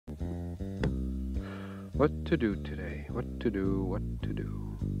What to do today? What to do? What to do?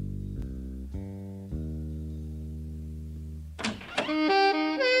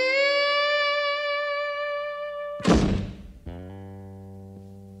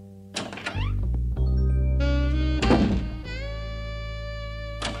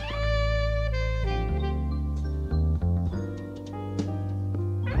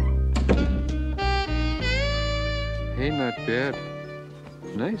 Hey, not bad.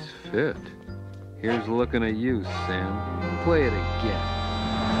 Nice fit. Here's looking at you, Sam. Play it again.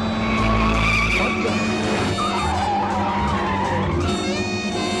 What the?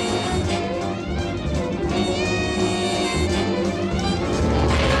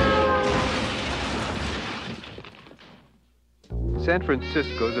 San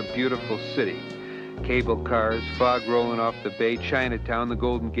Francisco's a beautiful city. Cable cars, fog rolling off the bay, Chinatown, the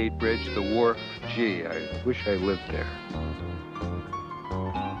Golden Gate Bridge, the wharf. Gee, I wish I lived there.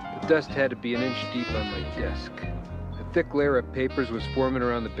 The dust had to be an inch deep on my desk. A thick layer of papers was forming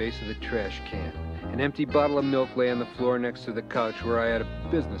around the base of the trash can. An empty bottle of milk lay on the floor next to the couch where I had a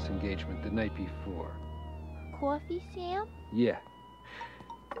business engagement the night before. Coffee, Sam? Yeah.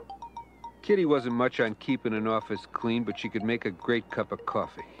 Kitty wasn't much on keeping an office clean, but she could make a great cup of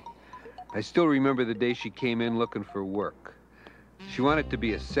coffee. I still remember the day she came in looking for work. She wanted to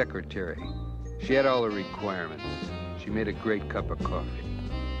be a secretary. She had all the requirements. She made a great cup of coffee.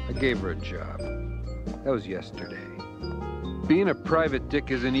 I gave her a job. That was yesterday. Being a private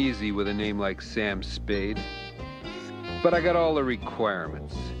dick isn't easy with a name like Sam Spade. But I got all the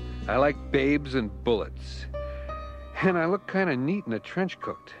requirements. I like babes and bullets. And I look kind of neat in a trench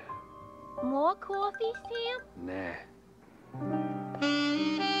coat. More coffee, Sam? Nah.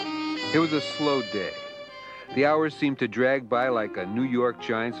 It was a slow day. The hours seemed to drag by like a New York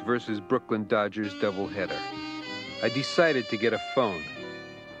Giants versus Brooklyn Dodgers doubleheader. I decided to get a phone.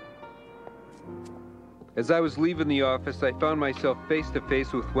 As I was leaving the office, I found myself face to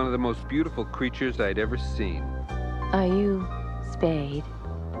face with one of the most beautiful creatures I'd ever seen. Are you Spade?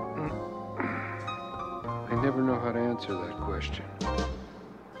 I never know how to answer that question.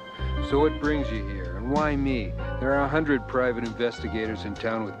 So what brings you here, and why me? There are 100 private investigators in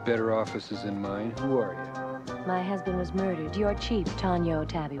town with better offices than mine. Who are you? My husband was murdered. Your chief, Tanya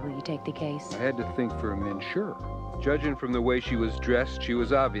Tabby. Will you take the case? I had to think for a minute. Sure. Judging from the way she was dressed, she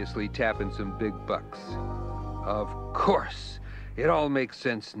was obviously tapping some big bucks. Of course. It all makes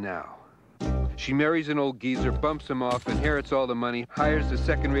sense now. She marries an old geezer, bumps him off, inherits all the money, hires a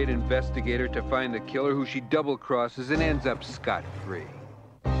second-rate investigator to find the killer who she double-crosses and ends up scot-free.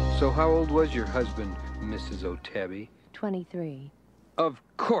 So how old was your husband, Mrs. O'Tabby? 23. Of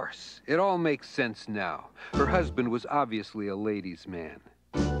course. It all makes sense now. Her husband was obviously a ladies' man.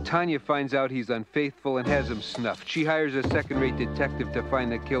 Tanya finds out he's unfaithful and has him snuffed. She hires a second-rate detective to find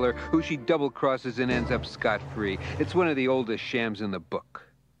the killer, who she double-crosses and ends up scot-free. It's one of the oldest shams in the book.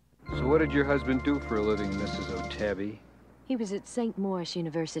 So what did your husband do for a living, Mrs. O'Tabby? He was at St. Maurice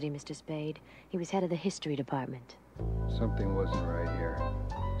University, Mr. Spade. He was head of the history department. Something wasn't right here.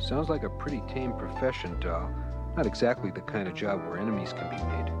 Sounds like a pretty tame profession, doll. Not exactly the kind of job where enemies can be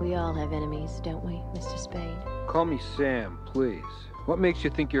made. We all have enemies, don't we, Mr. Spade? Call me Sam, please. What makes you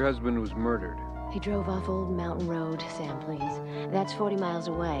think your husband was murdered? He drove off Old Mountain Road, Sam, please. That's 40 miles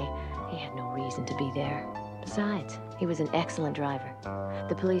away. He had no reason to be there. Besides, he was an excellent driver.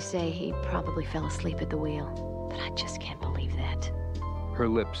 The police say he probably fell asleep at the wheel. But I just can't believe that. Her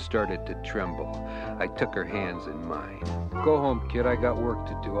lips started to tremble. I took her hands in mine. Go home, kid. I got work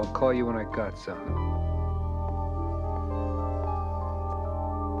to do. I'll call you when I got something.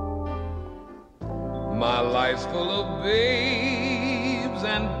 My life's full of babes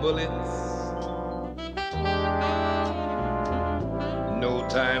and bullets. No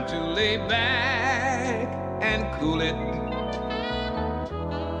time to lay back and cool it.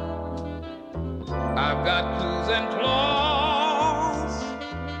 I've got clues and claws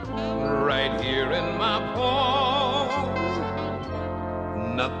right here in my paws.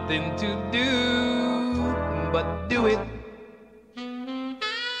 Nothing to do but do it.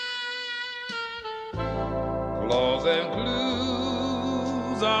 Claws and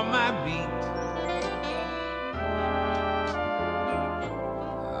clues are my beat.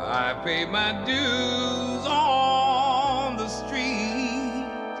 I pay my dues on the street.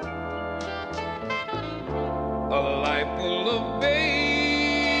 A life full of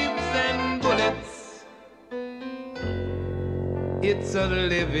babes and bullets. It's a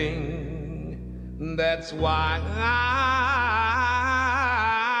living, that's why I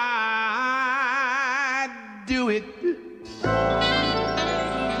do it.